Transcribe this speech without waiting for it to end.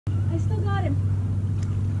still got him.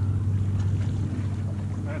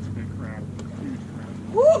 That's a big crab. Huge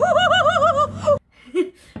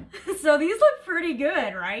crab. So these look pretty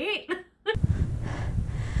good, right?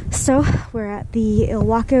 So we're at the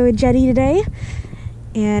Ilwaco Jetty today,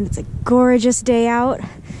 and it's a gorgeous day out.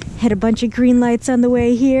 Hit a bunch of green lights on the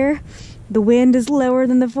way here. The wind is lower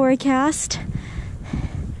than the forecast.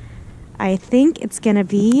 I think it's gonna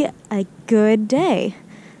be a good day.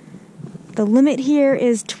 The limit here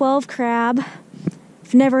is 12 crab.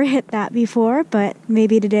 I've never hit that before, but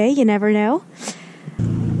maybe today, you never know.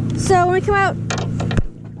 So when we come out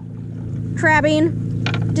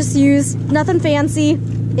crabbing, just use nothing fancy.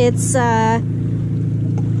 It's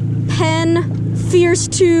Penn Fierce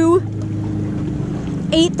 2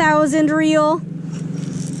 8,000 reel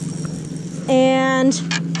and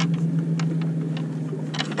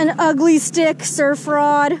an ugly stick surf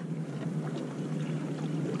rod.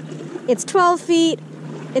 It's 12 feet,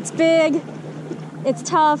 it's big, it's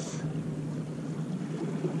tough,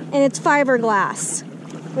 and it's fiberglass,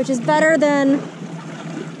 which is better than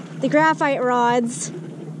the graphite rods.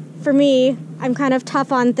 For me, I'm kind of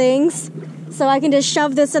tough on things, so I can just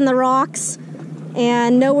shove this in the rocks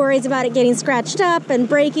and no worries about it getting scratched up and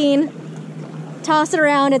breaking. Toss it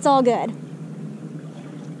around, it's all good.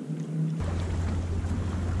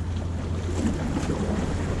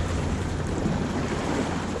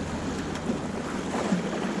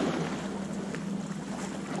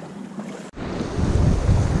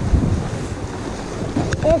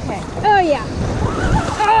 Okay, oh yeah.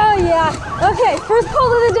 Oh yeah. Okay, first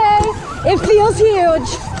pull of the day. It feels huge.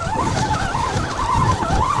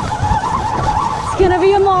 It's gonna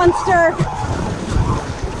be a monster.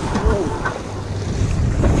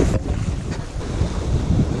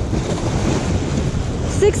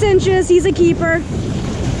 Six inches, he's a keeper.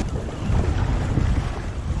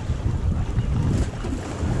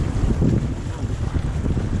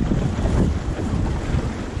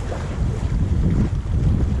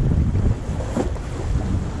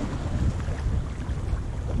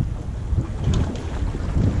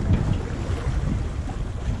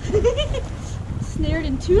 Snared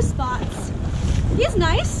in 2 spots. He's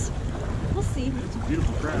nice. We'll see. It's a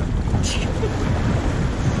beautiful crab.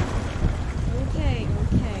 Okay,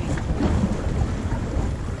 okay.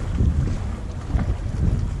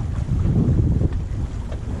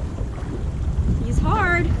 He's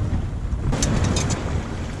hard.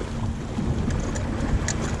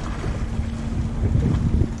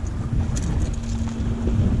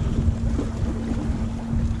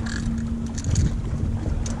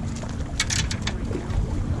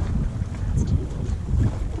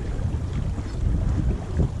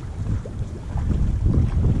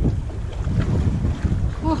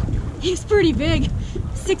 He's pretty big.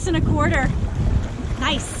 6 1/4.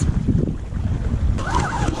 Nice.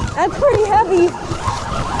 That's pretty heavy.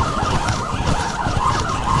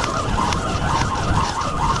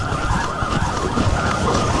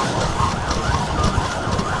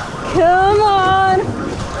 Come on.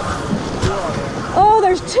 Oh,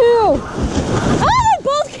 there's 2. Oh, they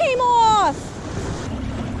both came off.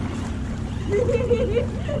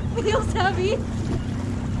 Feels heavy.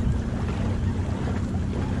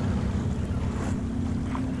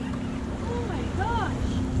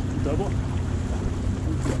 Double?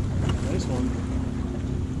 Nice one.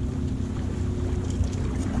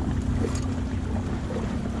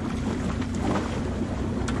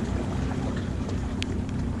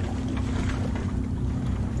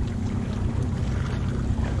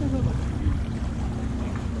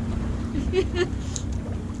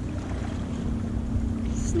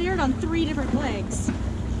 Snared on 3 different legs.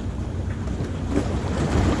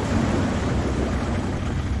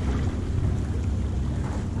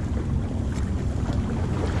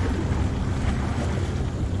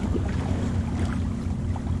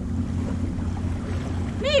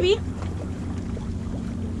 Maybe.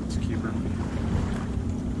 It's a keeper.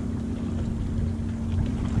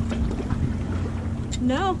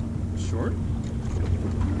 No. Short?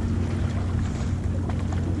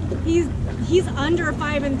 He's under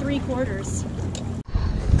 5 3/4.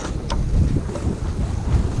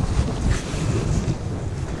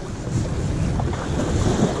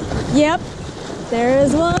 Yep, there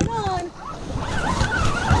is one on.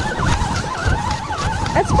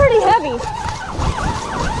 That's pretty heavy.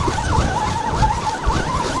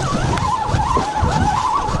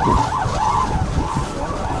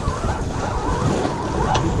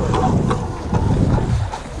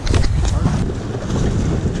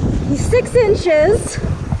 He's 6 inches.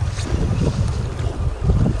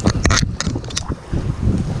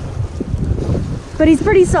 But he's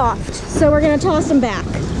pretty soft, so we're gonna toss him back.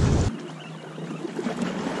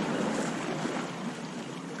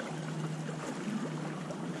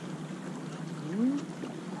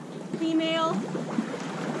 female.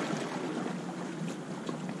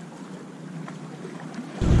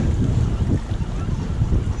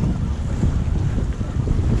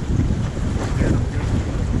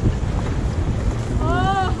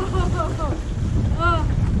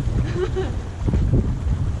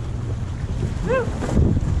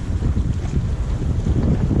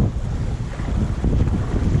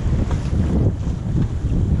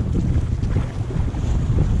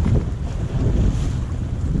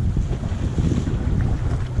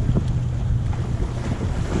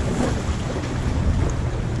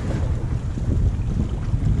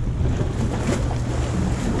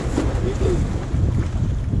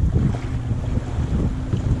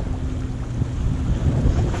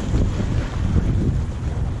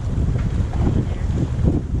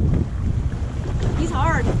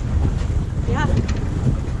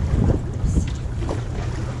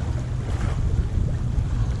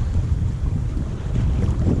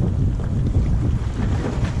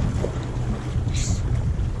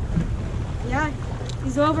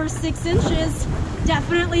 He's over 6 inches.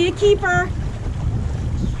 Definitely a keeper.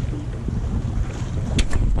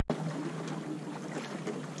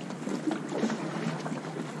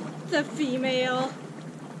 The female.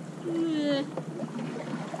 Ugh.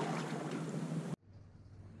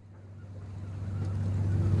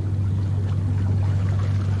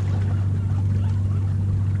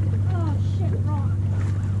 Oh shit, wrong.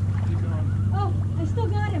 Keep going. Oh, I still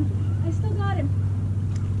got him. I still got him.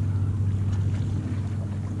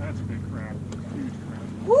 That's a big crab. Huge crab.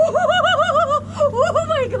 Oh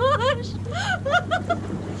my gosh!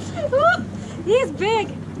 He's big!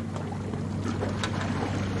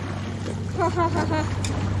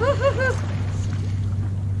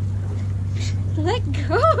 Let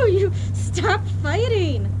go! You stop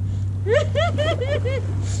fighting!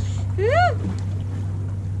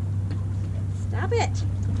 Stop it!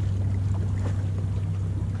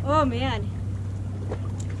 Oh man.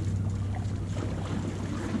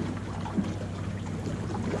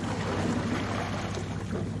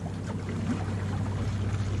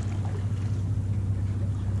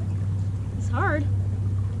 Hard.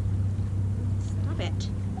 Stop it.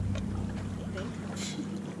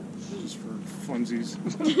 Just for funsies.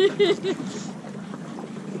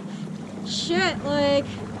 Shit, like,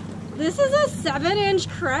 this is a 7-inch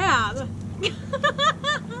crab.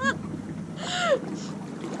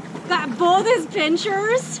 Got both his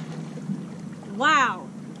pinchers. Wow.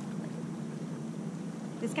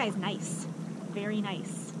 This guy's nice. Very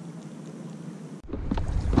nice.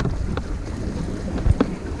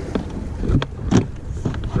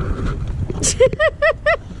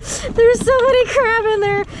 There's so many crab in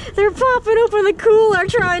there. They're popping open the cooler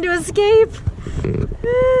trying to escape.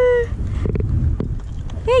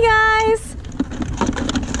 Hey guys.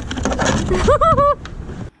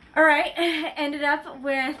 Alright, ended up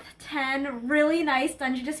with 10 really nice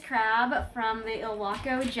Dungeness crab from the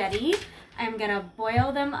Ilwaco Jetty. I'm gonna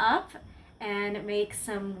boil them up and make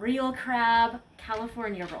some real crab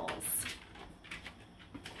California rolls.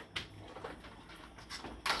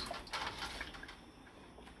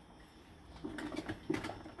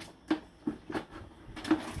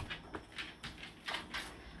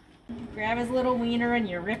 Grab his little wiener and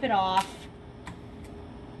you rip it off.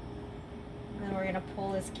 And then we're gonna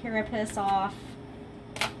pull his carapace off.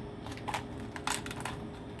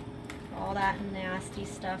 All that nasty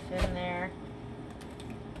stuff in there.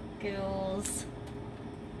 Gills.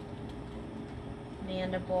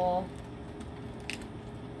 Mandible.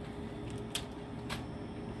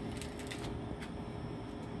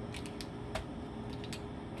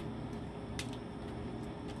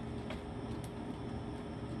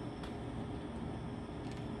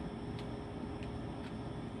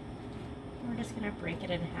 We're just gonna break it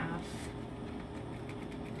in half.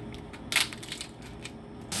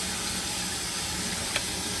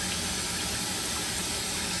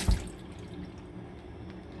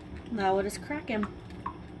 Now we'll just crack him.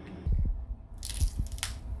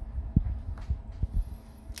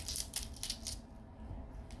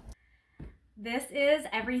 This is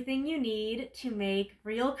everything you need to make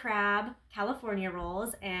real crab California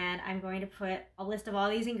rolls, and I'm going to put a list of all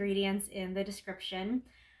these ingredients in the description.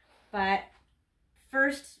 But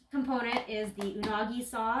first component is the unagi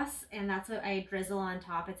sauce, and that's what I drizzle on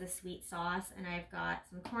top. It's a sweet sauce, and I've got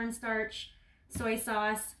some cornstarch, soy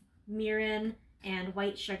sauce, mirin, and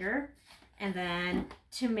white sugar. And then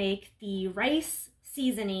to make the rice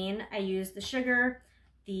seasoning, I use the sugar,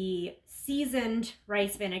 the seasoned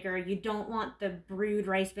rice vinegar. You don't want the brewed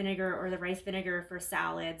rice vinegar or the rice vinegar for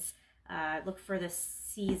salads. Look for the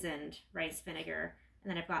seasoned rice vinegar. And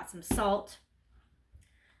then I've got some salt,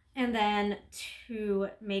 And then to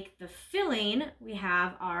make the filling, we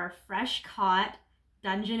have our fresh caught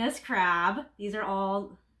Dungeness crab. These are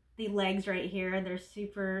all the legs right here. They're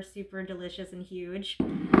super, super delicious and huge.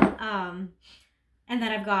 And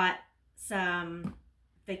then I've got the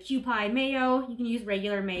Kewpie mayo. You can use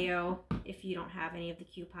regular mayo if you don't have any of the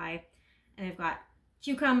Kewpie. And I've got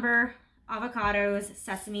cucumber, avocados,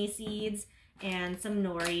 sesame seeds, and some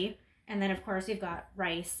nori. And then of course we've got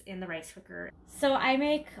rice in the rice cooker. So I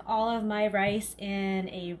make all of my rice in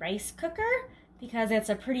a rice cooker because it's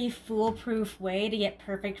a pretty foolproof way to get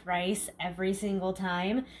perfect rice every single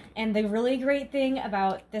time. And the really great thing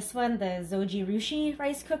about this one, the Zojirushi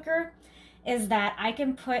rice cooker, is that I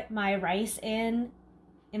can put my rice in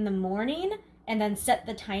the morning and then set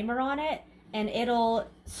the timer on it, and it'll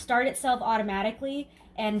start itself automatically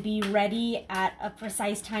and be ready at a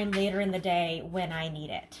precise time later in the day when I need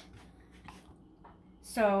it.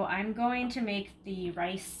 So I'm going to make the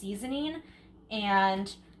rice seasoning,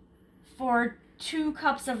 and for 2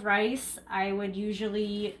 cups of rice, I would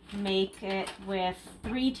usually make it with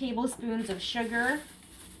 3 tablespoons of sugar,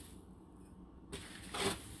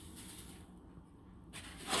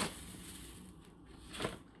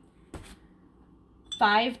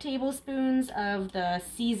 5 tablespoons of the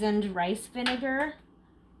seasoned rice vinegar,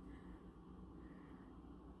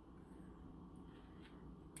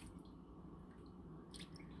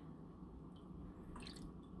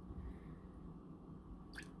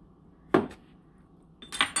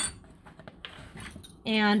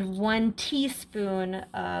 and 1 teaspoon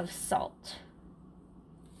of salt.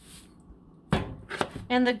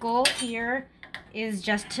 And the goal here is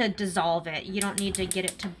just to dissolve it. You don't need to get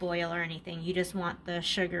it to boil or anything. You just want the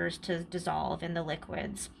sugars to dissolve in the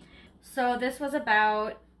liquids. So this was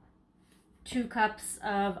about 2 cups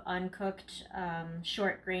of uncooked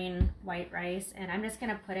short grain white rice, and I'm just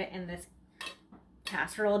gonna put it in this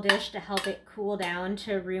casserole dish to help it cool down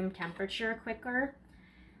to room temperature quicker.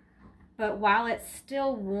 But while it's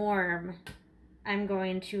still warm, I'm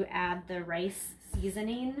going to add the rice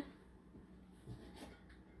seasoning.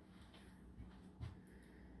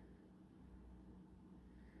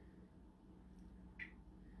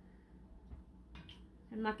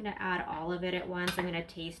 I'm not going to add all of it at once. I'm going to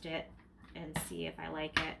taste it and see if I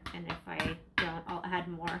like it, and if I don't, I'll add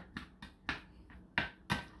more.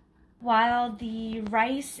 While the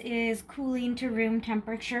rice is cooling to room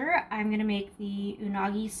temperature, I'm going to make the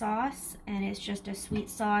unagi sauce, and it's just a sweet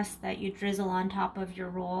sauce that you drizzle on top of your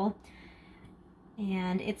roll.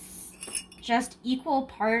 And it's just equal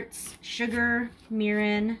parts sugar,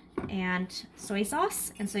 mirin, and soy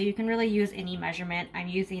sauce, and so you can really use any measurement. I'm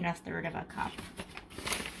using 1/3 of a cup.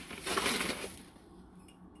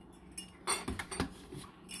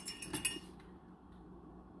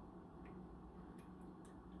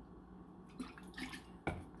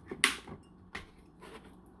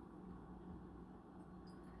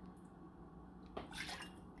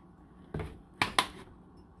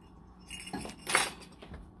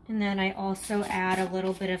 And then I also add a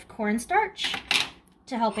little bit of cornstarch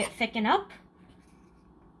to help it thicken up.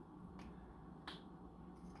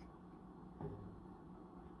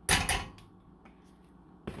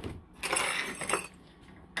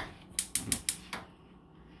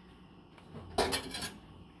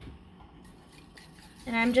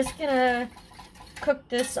 And I'm just gonna cook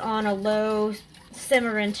this on a low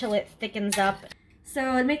simmer until it thickens up.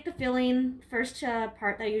 So to make the filling, first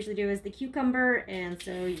part that I usually do is the cucumber, and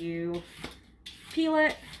so you peel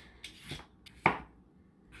it,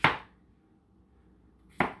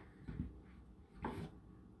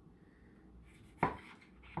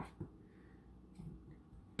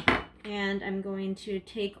 and I'm going to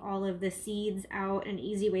take all of the seeds out. An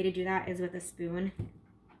easy way to do that is with a spoon.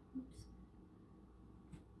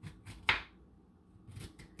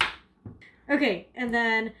 Okay, and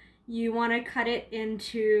then you want to cut it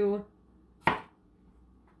into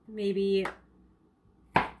maybe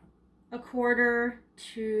 1/4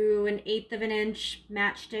 to 1/8 of an inch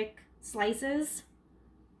matchstick slices,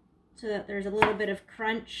 so that there's a little bit of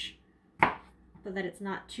crunch, but that it's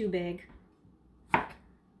not too big.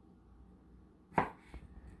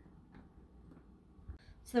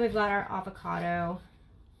 So we've got our avocado.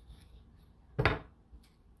 It's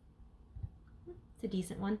a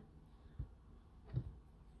decent one.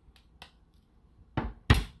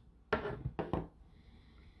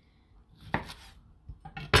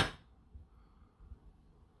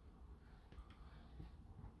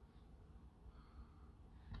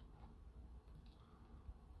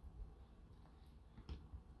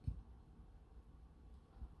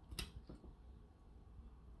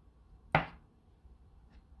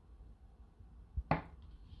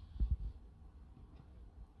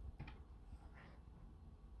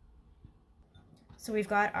 So we've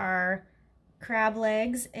got our crab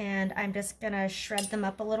legs, and I'm just gonna shred them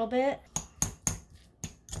up a little bit.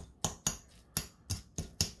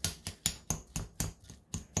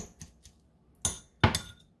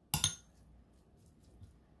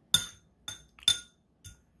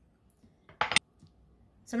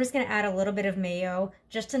 So I'm just gonna add a little bit of mayo,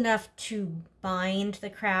 just enough to bind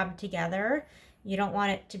the crab together. You don't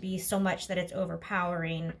want it to be so much that it's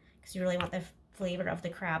overpowering, because you really want the flavor of the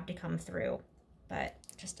crab to come through, but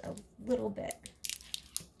just a little bit.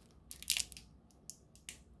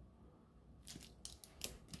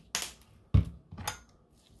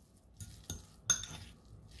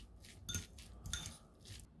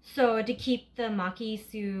 So to keep the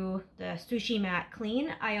makisu, the sushi mat,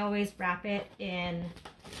 clean, I always wrap it in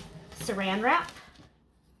saran wrap.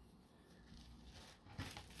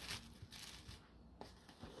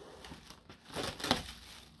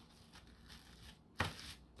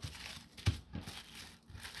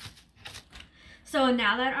 So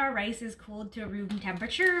now that our rice is cooled to room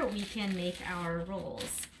temperature, we can make our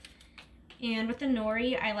rolls. And with the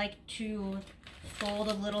nori, I like to fold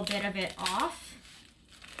a little bit of it off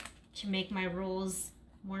to make my rolls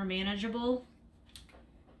more manageable.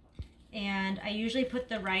 And I usually put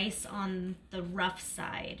the rice on the rough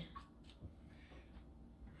side.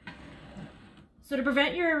 So to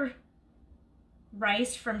prevent your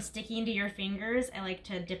rice from sticking to your fingers, I like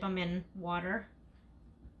to dip them in water.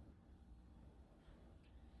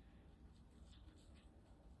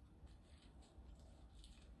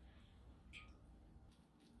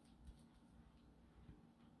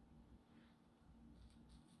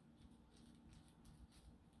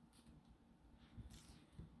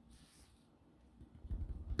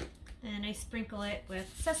 And I sprinkle it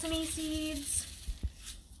with sesame seeds.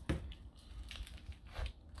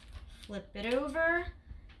 Flip it over,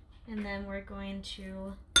 and then we're going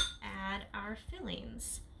to add our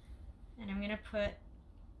fillings. And I'm gonna put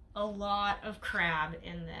a lot of crab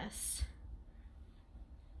in this.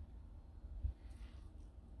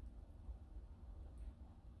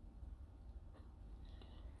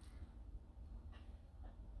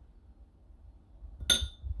 It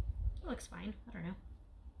looks fine, I don't know.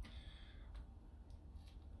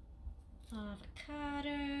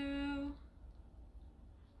 Avocado,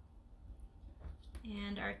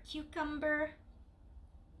 and our cucumber.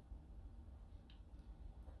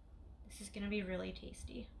 This is going to be really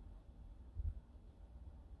tasty.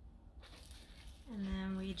 And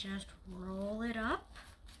then we just roll it up.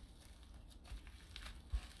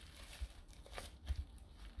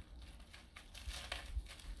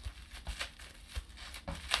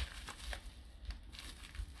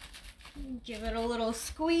 Give it a little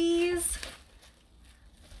squeeze.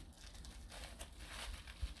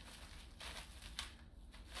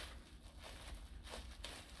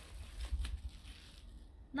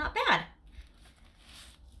 Not bad.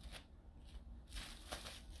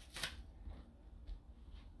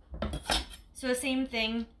 So the same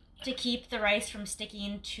thing, to keep the rice from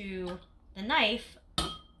sticking to the knife,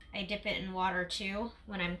 I dip it in water too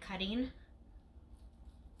when I'm cutting.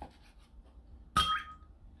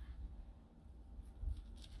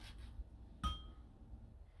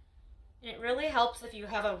 And it really helps if you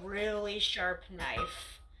have a really sharp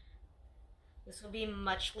knife. This will be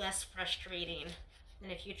much less frustrating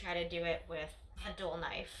than if you try to do it with a dull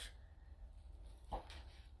knife.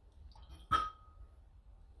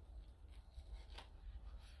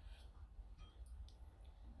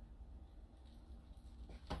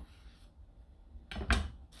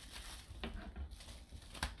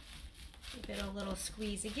 Give it a little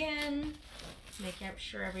squeeze again. Make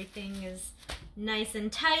sure everything is nice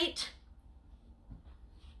and tight.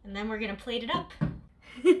 And then we're gonna plate it up.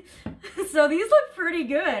 So these look pretty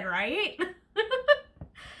good, right?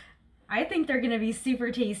 I think they're gonna be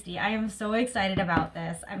super tasty. I am so excited about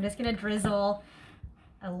this. I'm just gonna drizzle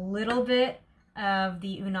a little bit of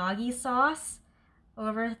the unagi sauce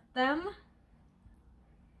over them.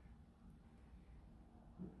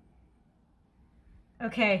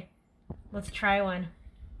 Okay, let's try one.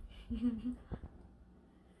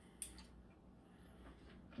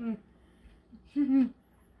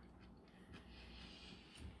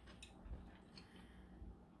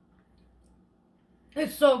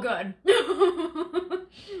 It's so good.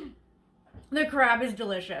 The crab is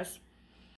delicious.